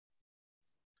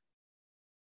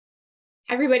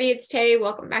Everybody, it's Tay.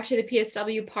 Welcome back to the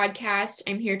PSW Podcast.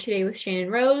 I'm here today with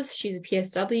Shanyn Rose. She's a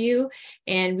PSW,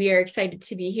 and we are excited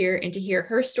to be here and to hear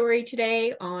her story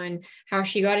today on how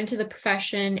she got into the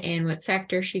profession and what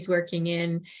sector she's working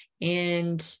in.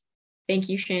 And thank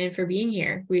you, Shanyn, for being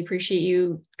here. We appreciate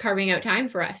you carving out time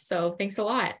for us. So thanks a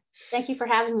lot. Thank you for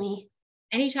having me.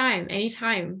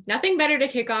 Anytime. Nothing better to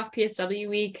kick off PSW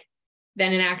week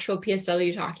than an actual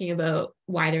PSW talking about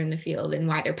why they're in the field and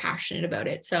why they're passionate about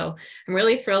it. So I'm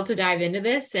really thrilled to dive into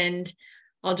this, and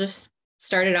I'll just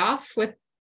start it off with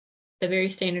the very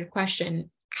standard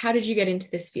question. How did you get into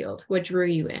this field? What drew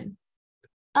you in?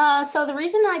 So the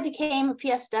reason I became a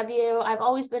PSW, I've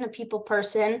always been a people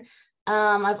person.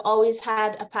 I've always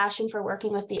had a passion for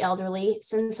working with the elderly.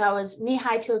 Since I was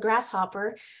knee-high to a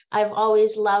grasshopper, I've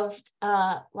always loved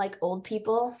like old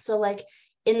people. So like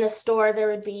in the store, there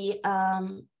would be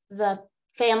the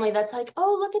family that's like,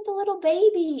 oh, look at the little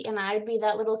baby. And I'd be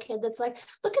that little kid that's like,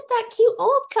 look at that cute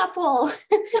old couple.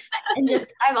 And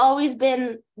just, I've always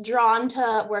been drawn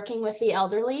to working with the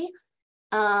elderly.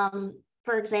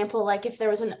 For example, like if there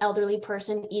was an elderly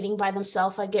person eating by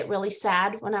themselves, I'd get really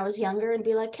sad when I was younger and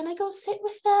be like, can I go sit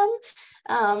with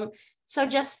them? So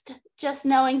just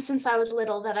knowing since I was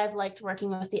little that I've liked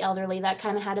working with the elderly, that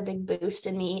kind of had a big boost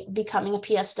in me becoming a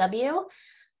PSW.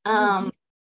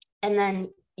 And then,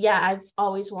 yeah, I've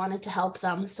always wanted to help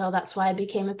them. So that's why I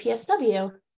became a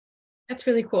PSW. That's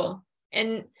really cool.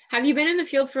 And have you been in the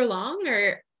field for long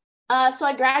or? So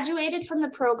I graduated from the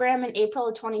program in April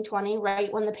of 2020,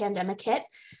 right when the pandemic hit.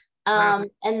 Wow.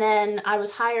 And then I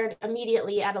was hired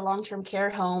immediately at a long-term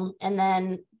care home. And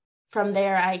then from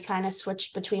there, I kind of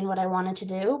switched between what I wanted to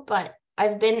do, but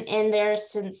I've been in there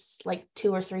since like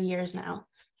 2 or 3 years now.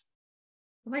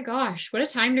 Oh my gosh, what a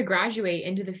time to graduate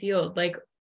into the field. Like,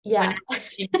 yeah,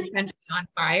 when on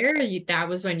fire, that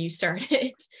was when you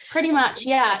started. Pretty much.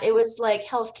 Yeah. It was like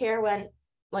healthcare went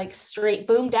like straight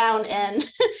boom down and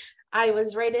I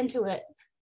was right into it.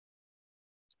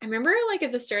 I remember like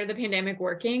at the start of the pandemic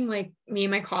working, like me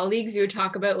and my colleagues, you would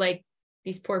talk about like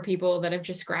these poor people that have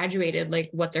just graduated, like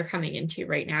what they're coming into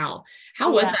right now.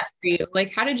 How was that for you?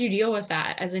 Like, how did you deal with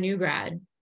that as a new grad?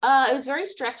 It was very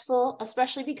stressful,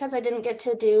 especially because I didn't get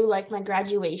to do like my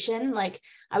graduation. Like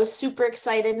I was super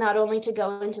excited not only to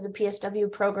go into the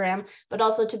PSW program, but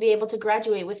also to be able to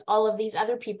graduate with all of these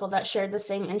other people that shared the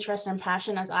same interest and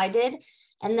passion as I did.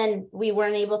 And then we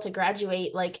weren't able to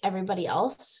graduate like everybody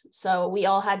else. So we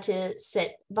all had to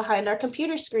sit behind our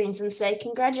computer screens and say,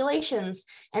 congratulations,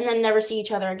 and then never see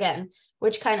each other again,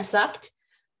 which kind of sucked.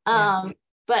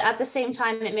 But at the same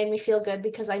time, it made me feel good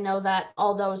because I know that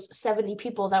all those 70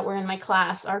 people that were in my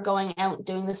class are going out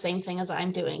doing the same thing as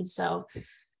I'm doing. So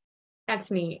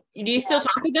that's neat. Do you still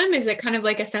talk to them? Is it kind of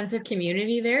like a sense of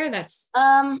community there?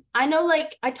 I know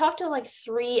like I talked to like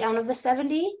 3 out of the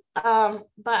 70, but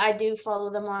I do follow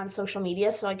them on social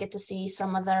media. So I get to see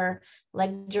some of their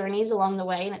like journeys along the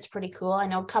way. And it's pretty cool. I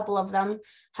know a couple of them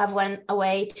have went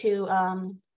away to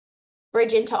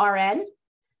bridge into RN.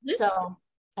 So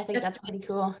I think that's pretty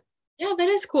cool. Yeah, that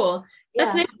is cool.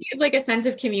 That's nice to give like a sense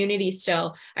of community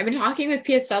still. I've been talking with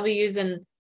PSWs, and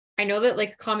I know that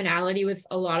like commonality with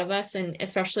a lot of us, and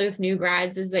especially with new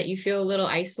grads, is that you feel a little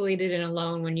isolated and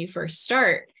alone when you first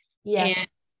start. Yes. And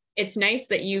it's nice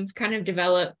that you've kind of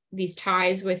developed these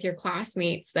ties with your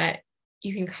classmates that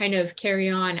you can kind of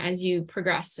carry on as you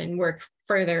progress and work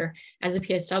further as a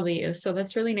PSW. So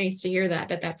that's really nice to hear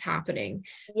that's happening.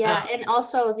 Yeah. And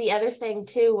also the other thing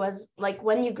too was like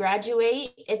when you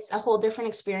graduate, it's a whole different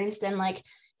experience than like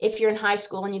if you're in high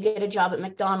school and you get a job at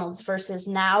McDonald's versus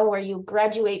now where you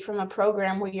graduate from a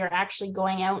program where you're actually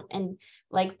going out and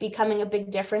like becoming a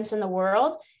big difference in the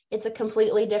world. It's a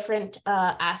completely different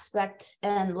aspect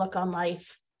and look on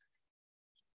life.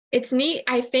 It's neat.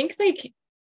 I think like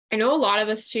I know a lot of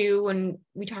us too, when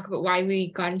we talk about why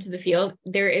we got into the field,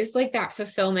 there is like that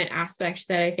fulfillment aspect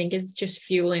that I think is just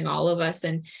fueling all of us.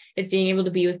 And it's being able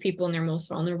to be with people in their most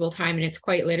vulnerable time. And it's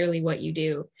quite literally what you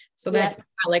do. So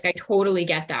that's like, I totally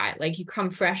get that. Like you come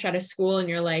fresh out of school and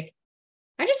you're like,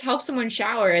 I just helped someone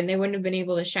shower and they wouldn't have been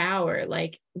able to shower.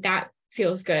 Like that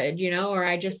feels good, or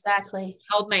I just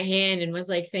held my hand and was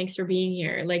like, thanks for being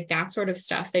here. Like that sort of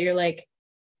stuff that you're like,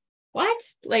 what?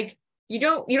 Like, you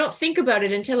don't think about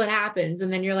it until it happens.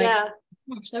 And then you're like,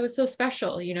 gosh, that was so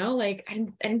special, like I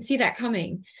didn't see that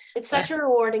coming. It's such a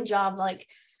rewarding job. Like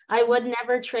I would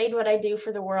never trade what I do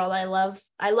for the world. I love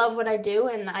what I do.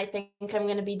 And I think I'm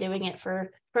going to be doing it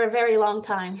for a very long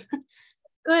time.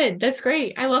 Good. That's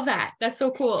great. I love that. That's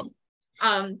so cool.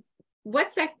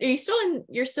 What sector are you still in?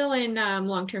 You're still in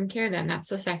long-term care then. That's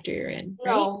the sector you're in,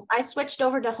 right? No, I switched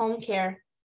over to home care.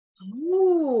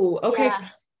 Oh, okay. Yeah.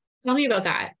 Tell me about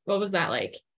that. What was that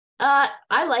like?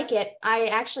 I like it. I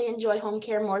actually enjoy home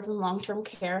care more than long-term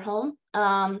care home.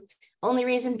 Only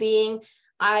reason being,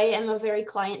 I am a very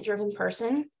client-driven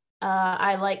person.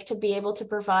 I like to be able to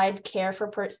provide care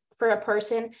for a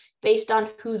person based on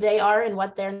who they are and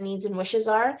what their needs and wishes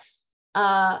are,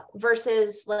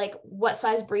 versus like what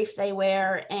size brief they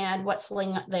wear and what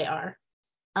sling they are.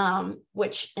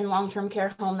 Which in long-term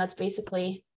care home, that's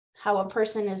basically how a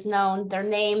person is known: their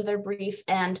name, their brief,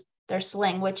 and their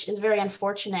sling, which is very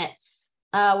unfortunate.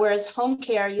 Whereas home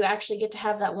care, you actually get to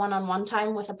have that one-on-one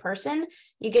time with a person.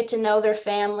 You get to know their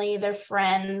family, their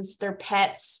friends, their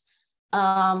pets,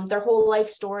 their whole life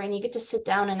story, and you get to sit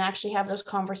down and actually have those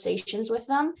conversations with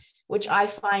them, which I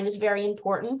find is very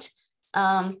important,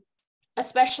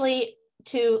 especially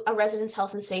to a resident's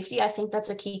health and safety. I think that's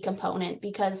a key component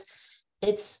because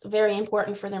it's very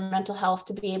important for their mental health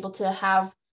to be able to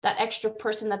have that extra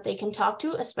person that they can talk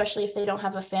to, especially if they don't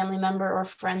have a family member or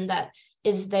friend that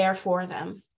is there for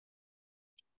them.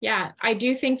 Yeah, I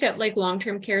do think that like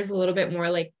long-term care is a little bit more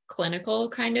like clinical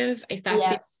kind of, if that's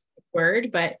Yes. the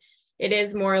word, but it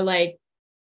is more like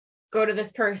go to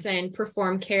this person,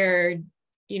 perform care,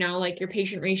 you know, like your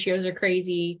patient ratios are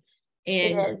crazy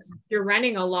and It is. you're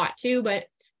running a lot too, but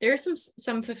there's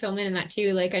some fulfillment in that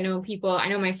too. Like I know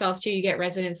myself too, you get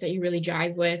residents that you really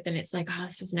jive with and it's like, oh,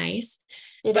 this is nice.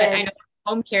 It But is. I know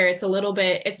home care, it's a little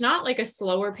bit, it's not like a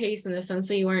slower pace in the sense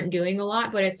that you aren't doing a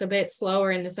lot, but it's a bit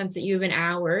slower in the sense that you have an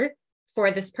hour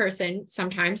for this person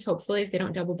sometimes, hopefully, if they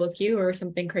don't double book you or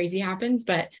something crazy happens.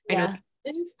 But I know that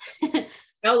happens.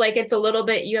 No, like it's a little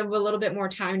bit, you have a little bit more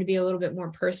time to be a little bit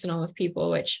more personal with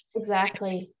people, which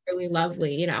Exactly. really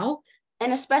lovely, you know?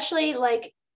 And especially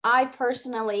like I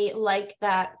personally like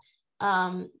that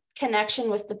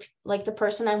connection with the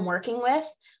person I'm working with.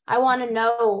 I want to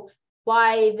know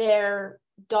why their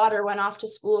daughter went off to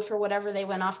school for whatever they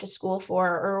went off to school for,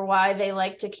 or why they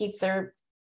like to keep their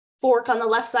fork on the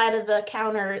left side of the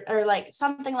counter, or like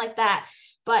something like that.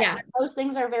 But those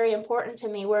things are very important to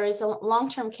me. Whereas a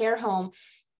long-term care home,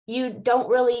 you don't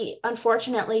really,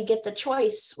 unfortunately, get the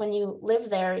choice when you live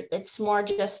there. It's more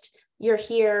just you're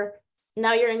here,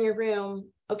 now you're in your room.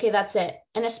 Okay, that's it.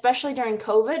 And especially during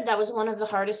COVID, that was one of the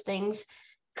hardest things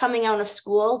coming out of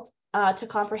school to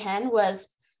comprehend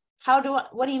was,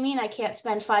 what do you mean I can't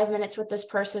spend 5 minutes with this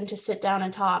person to sit down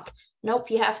and talk? Nope,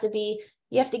 you have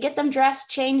to get them dressed,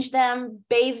 change them,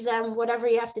 bathe them, whatever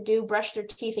you have to do, brush their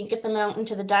teeth and get them out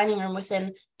into the dining room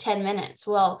within 10 minutes.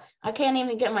 Well, I can't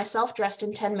even get myself dressed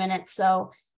in 10 minutes.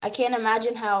 So I can't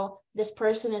imagine how this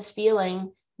person is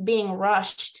feeling being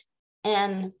rushed.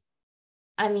 And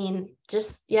I mean,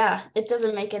 just, yeah, it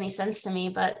doesn't make any sense to me,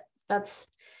 but that's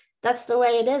the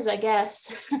way it is, I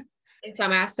guess. In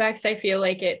some aspects, I feel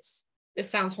like this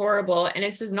sounds horrible. And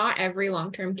this is not every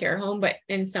long-term care home, but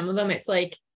in some of them, it's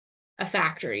like a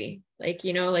factory, like,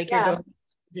 you know, like you're going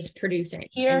just producing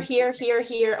here.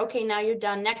 Okay, now you're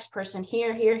done. Next person.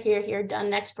 Here, done.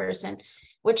 Next person,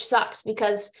 which sucks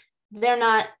because they're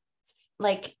not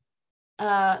like,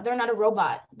 they're not a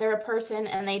robot. They're a person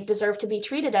and they deserve to be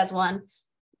treated as one.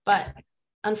 But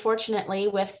unfortunately,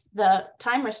 with the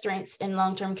time restraints in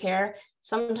long-term care,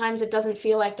 sometimes it doesn't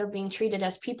feel like they're being treated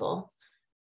as people.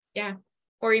 Yeah.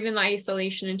 Or even the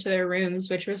isolation into their rooms,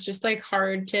 which was just like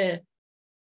hard to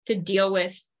deal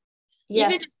with.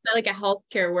 Even if like a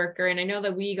healthcare worker. And I know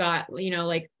that we got, you know,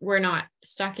 like we're not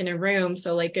stuck in a room,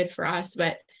 so like good for us,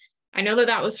 but I know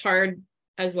that was hard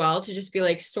as well, to just be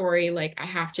like, sorry, like I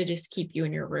have to just keep you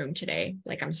in your room today,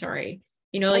 like I'm sorry,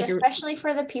 you know, like, and especially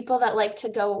for the people that like to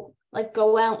go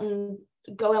out and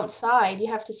go outside, you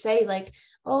have to say like,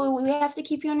 oh, we have to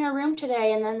keep you in your room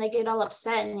today, and then they get all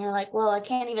upset and you're like, well, I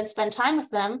can't even spend time with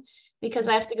them because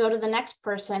I have to go to the next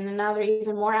person, and now they're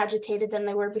even more agitated than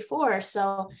they were before.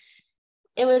 So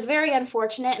it was very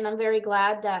unfortunate, and I'm very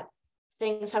glad that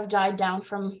things have died down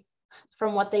from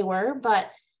what they were.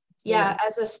 But yeah,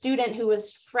 as a student who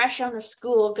was fresh out of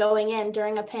school going in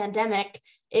during a pandemic,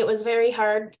 it was very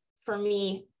hard for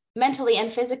me mentally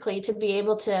and physically to be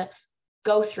able to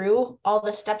go through all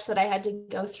the steps that I had to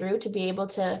go through to be able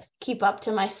to keep up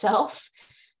to myself.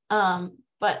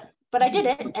 But I did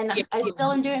it, and I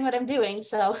still am doing what I'm doing.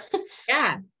 So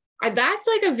yeah, that's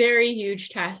like a very huge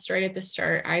test right at the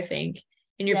start, I think.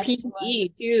 And your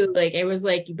PPE too, like it was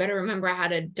like, you better remember how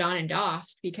to don and doff,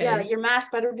 because your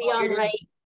mask better be on right.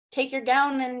 Take your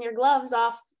gown and your gloves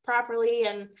off properly,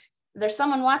 and there's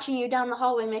someone watching you down the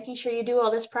hallway making sure you do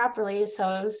all this properly.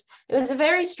 So it was a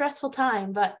very stressful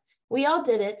time, but we all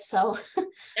did it. So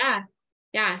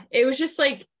yeah, it was just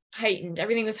like heightened.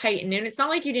 Everything was heightened, and it's not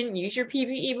like you didn't use your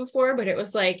PPE before, but it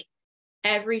was like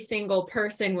every single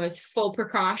person was full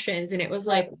precautions. And it was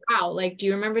like, wow, like, do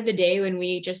you remember the day when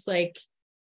we just like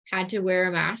had to wear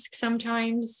a mask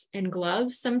sometimes and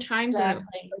gloves sometimes when it was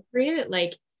appropriate?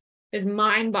 Like, it was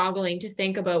mind boggling to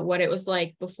think about what it was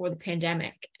like before the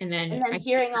pandemic. And then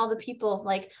hearing all the people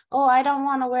like, oh, I don't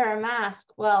want to wear a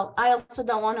mask. Well, I also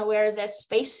don't want to wear this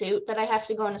spacesuit that I have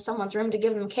to go into someone's room to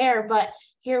give them care. But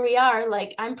here we are,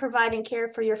 like, I'm providing care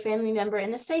for your family member in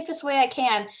the safest way I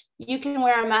can. You can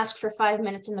wear a mask for 5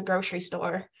 minutes in the grocery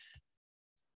store.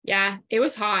 Yeah, it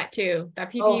was hot too.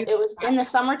 That PPE. Oh, it was in the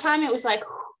summertime. It was like,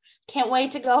 can't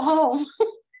wait to go home.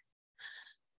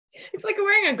 It's like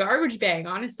wearing a garbage bag,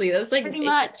 honestly. That was like pretty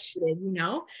much, you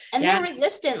know. And they're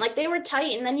resistant, like they were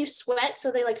tight, and then you sweat, so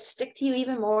they like stick to you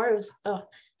even more. It was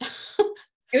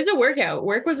it was a workout.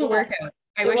 Work was a workout.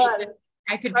 I wish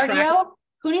I could cardio.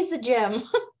 Who needs the gym?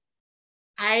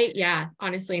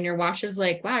 Honestly, and your watch is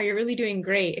like, wow, you're really doing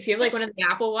great. If you have like one of the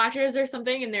Apple watches or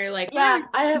something, and they're like, wow,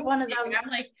 I have one of them. I'm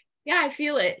like, yeah, I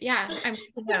feel it. Yeah, I'm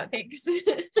out. Thanks.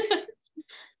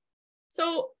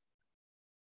 So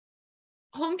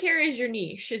home care is your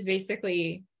niche, is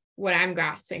basically what I'm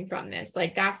grasping from this.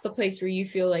 Like, that's the place where you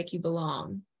feel like you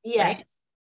belong. Yes.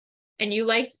 Right? And you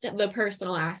liked the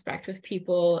personal aspect with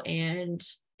people and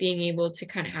being able to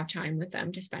kind of have time with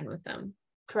them, to spend with them.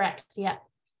 Correct. Yeah.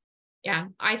 Yeah.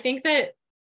 I think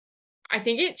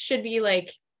it should be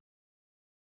like,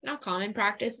 not common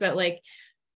practice, but like,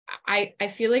 I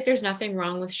feel like there's nothing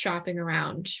wrong with shopping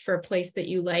around for a place that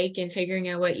you like and figuring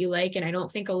out what you like. And I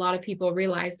don't think a lot of people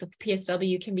realize that the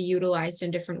PSW can be utilized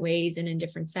in different ways and in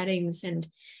different settings. And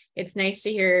it's nice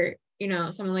to hear, you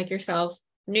know, someone like yourself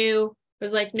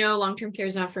was like, no, long-term care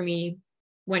is not for me,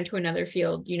 went to another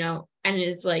field, you know, and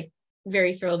is like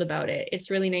very thrilled about it. It's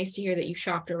really nice to hear that you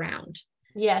shopped around.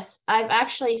 Yes, I've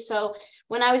actually, so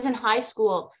when I was in high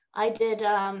school, I did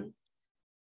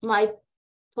my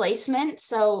placement,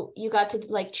 so you got to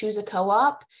like choose a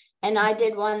co-op, and I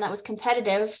did one that was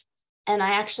competitive, and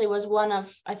I actually was one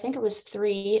of, I think it was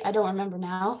 3, I don't remember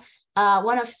now,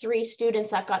 one of 3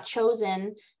 students that got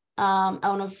chosen out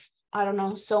of, I don't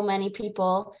know, so many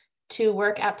people to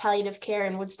work at palliative care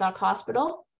in Woodstock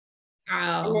Hospital.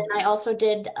 Wow. And then I also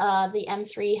did the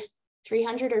M3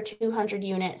 300 or 200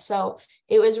 unit, so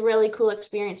it was a really cool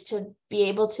experience to be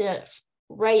able to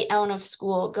right out of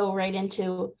school go right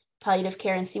into palliative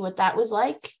care and see what that was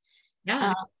like.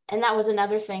 Yeah. And that was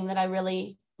another thing that I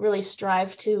really, really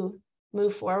strive to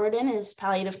move forward in, is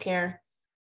palliative care.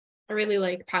 I really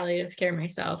like palliative care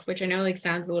myself, which I know like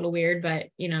sounds a little weird, but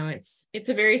you know, it's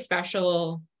a very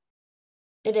special.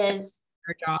 It is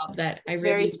a job that it's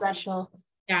very special.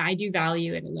 Yeah, I do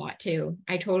value it a lot too.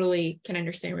 I totally can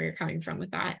understand where you're coming from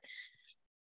with that.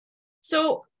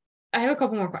 So I have a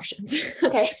couple more questions.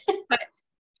 Okay.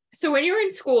 So when you were in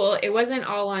school, it wasn't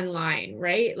all online,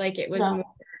 right? Like it was more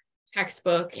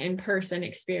textbook, in-person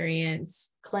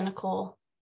experience. Clinical.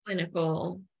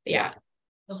 Yeah.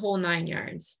 The whole 9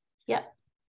 yards. Yep.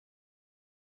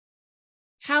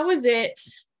 How was it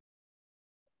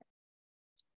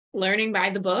learning by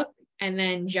the book and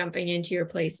then jumping into your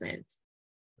placements?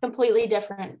 Completely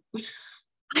different.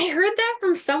 I heard that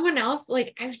from someone else.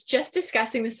 Like, I was just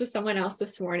discussing this with someone else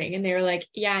this morning, and they were like,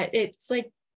 yeah, it's like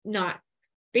not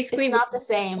basically it's not the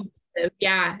same.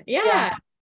 Yeah.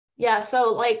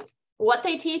 So like what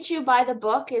they teach you by the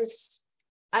book is,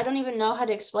 I don't even know how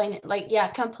to explain it. Like, yeah,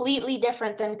 completely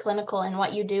different than clinical and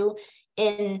what you do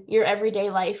in your everyday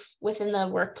life within the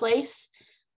workplace.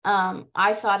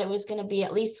 I thought it was going to be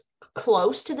at least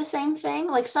close to the same thing.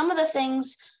 Like some of the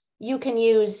things you can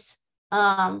use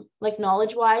like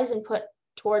knowledge wise and put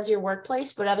towards your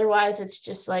workplace, but otherwise it's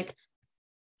just like,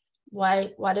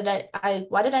 why did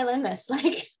I learn this?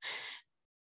 Like,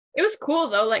 it was cool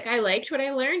though. Like I liked what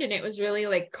I learned and it was really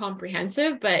like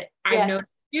comprehensive, but I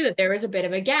noticed too that there was a bit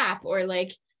of a gap, or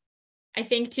like, I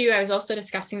think too, I was also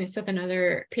discussing this with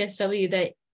another PSW,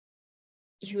 that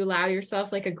you allow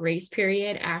yourself like a grace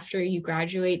period after you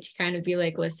graduate to kind of be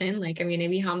like, listen, like I'm going to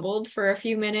be humbled for a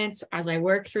few minutes as I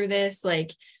work through this.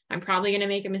 Like I'm probably going to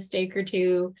make a mistake or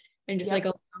two, and just like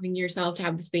allowing yourself to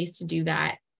have the space to do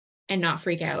that and not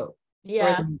freak out.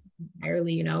 Yeah.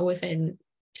 Entirely, you know, within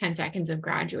 10 seconds of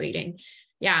graduating.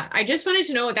 Yeah. I just wanted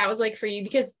to know what that was like for you,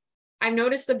 because I've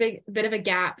noticed a bit of a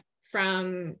gap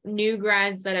from new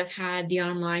grads that have had the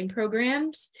online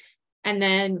programs, and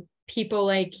then people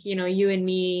like, you know, you and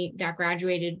me that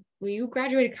graduated. Well, you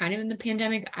graduated kind of in the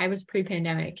pandemic. I was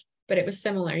pre-pandemic, but it was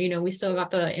similar. You know, we still got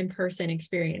the in-person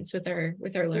experience with our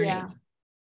learning. Yeah.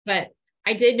 But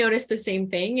I did notice the same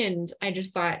thing, and I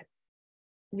just thought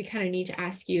we kind of need to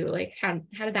ask you, like, how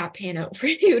did that pan out for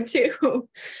you too?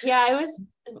 Yeah, it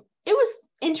was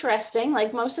interesting.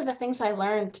 Like most of the things I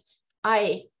learned,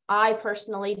 I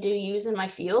personally do use in my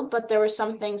field, but there were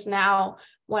some things now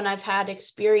when I've had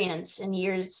experience in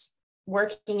years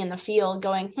working in the field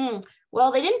going,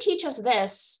 well, they didn't teach us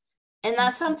this. And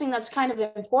that's something that's kind of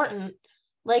important.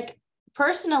 Like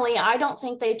personally, I don't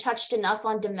think they touched enough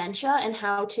on dementia and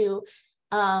how to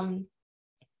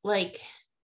like,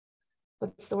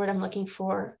 what's the word I'm looking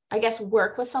for? I guess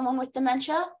work with someone with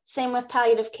dementia. Same with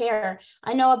palliative care.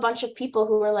 I know a bunch of people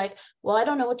who are like, well, I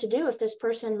don't know what to do if this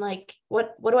person, like,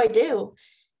 what do I do?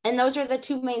 And those are the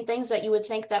two main things that you would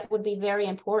think that would be very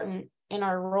important in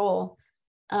our role,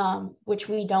 which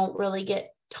we don't really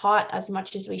get taught as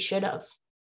much as we should have.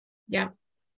 Yeah.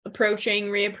 Approaching,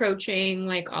 reapproaching,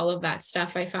 like all of that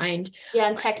stuff, I find. Yeah,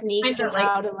 and techniques and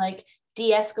how to like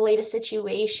de-escalate a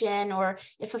situation, or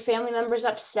if a family member's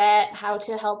upset, how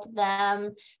to help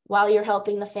them while you're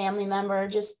helping the family member,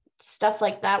 just stuff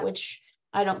like that, which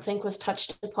I don't think was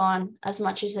touched upon as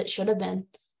much as it should have been.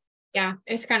 Yeah,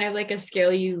 it's kind of like a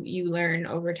skill you learn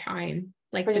over time.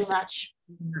 Like pretty much.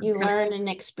 You learn and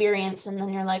experience, and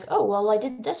then you're like, oh, well, I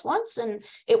did this once and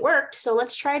it worked, so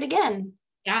let's try it again.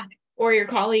 Yeah. Or your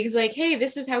colleagues like, hey,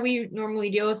 this is how we normally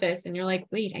deal with this. And you're like,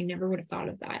 wait, I never would have thought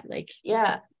of that. Like,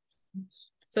 yeah.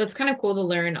 So it's kind of cool to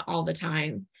learn all the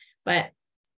time. But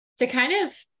to kind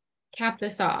of cap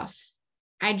this off,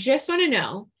 I just want to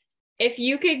know if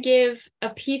you could give a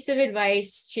piece of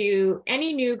advice to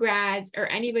any new grads or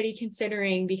anybody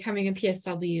considering becoming a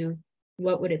PSW,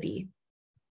 what would it be?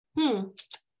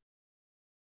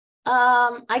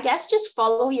 I guess just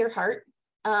follow your heart.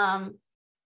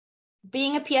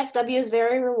 Being a PSW is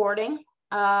very rewarding,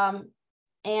 and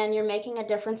you're making a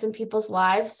difference in people's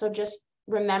lives. So just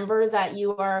remember that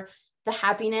you are the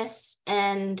happiness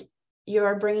and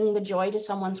you're bringing the joy to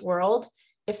someone's world.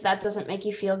 If that doesn't make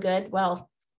you feel good, well,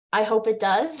 I hope it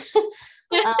does.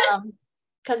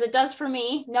 Because it does for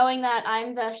me. Knowing that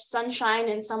I'm the sunshine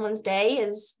in someone's day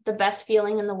is the best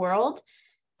feeling in the world.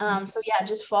 So yeah,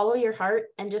 just follow your heart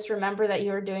and just remember that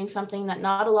you're doing something that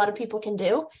not a lot of people can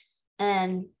do.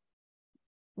 And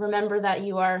remember that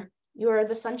you are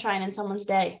the sunshine in someone's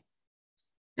day.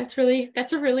 That's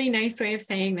a really nice way of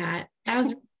saying that. That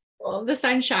was cool. The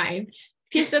sunshine.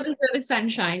 PSW for the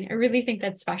sunshine. I really think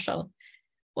that's special.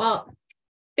 Well,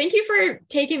 thank you for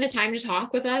taking the time to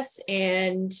talk with us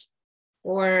and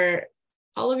for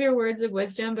all of your words of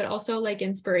wisdom, but also like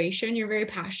inspiration. You're very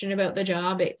passionate about the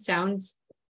job. It sounds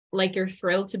like you're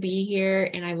thrilled to be here,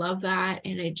 and I love that.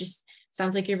 And it just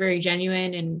sounds like you're very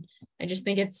genuine, and I just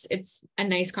think it's a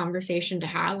nice conversation to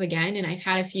have again. And I've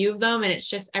had a few of them, and it's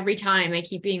just every time I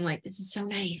keep being like, this is so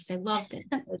nice. I love this.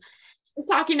 Just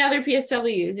talking to other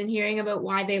PSWs and hearing about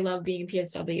why they love being a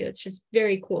PSW. It's just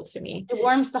very cool to me. It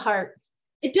warms the heart.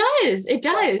 It does. It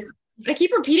does. I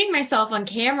keep repeating myself on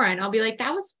camera, and I'll be like,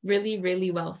 that was really,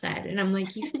 really well said. And I'm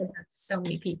like, you said that to so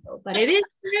many people, but it is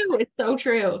true. It's so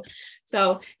true.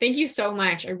 So thank you so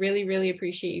much. I really, really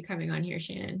appreciate you coming on here,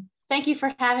 Shanyn. Thank you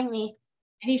for having me.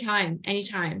 Anytime.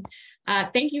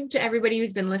 Thank you to everybody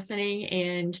who's been listening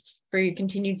and for your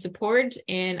continued support.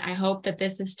 And I hope that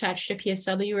this has touched a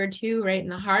PSW or two right in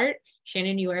the heart.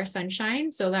 Shanyn, you are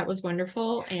sunshine. So that was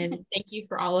wonderful. And thank you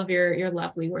for all of your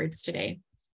lovely words today.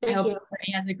 I hope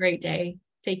everybody has a great day.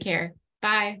 Take care.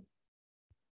 Bye.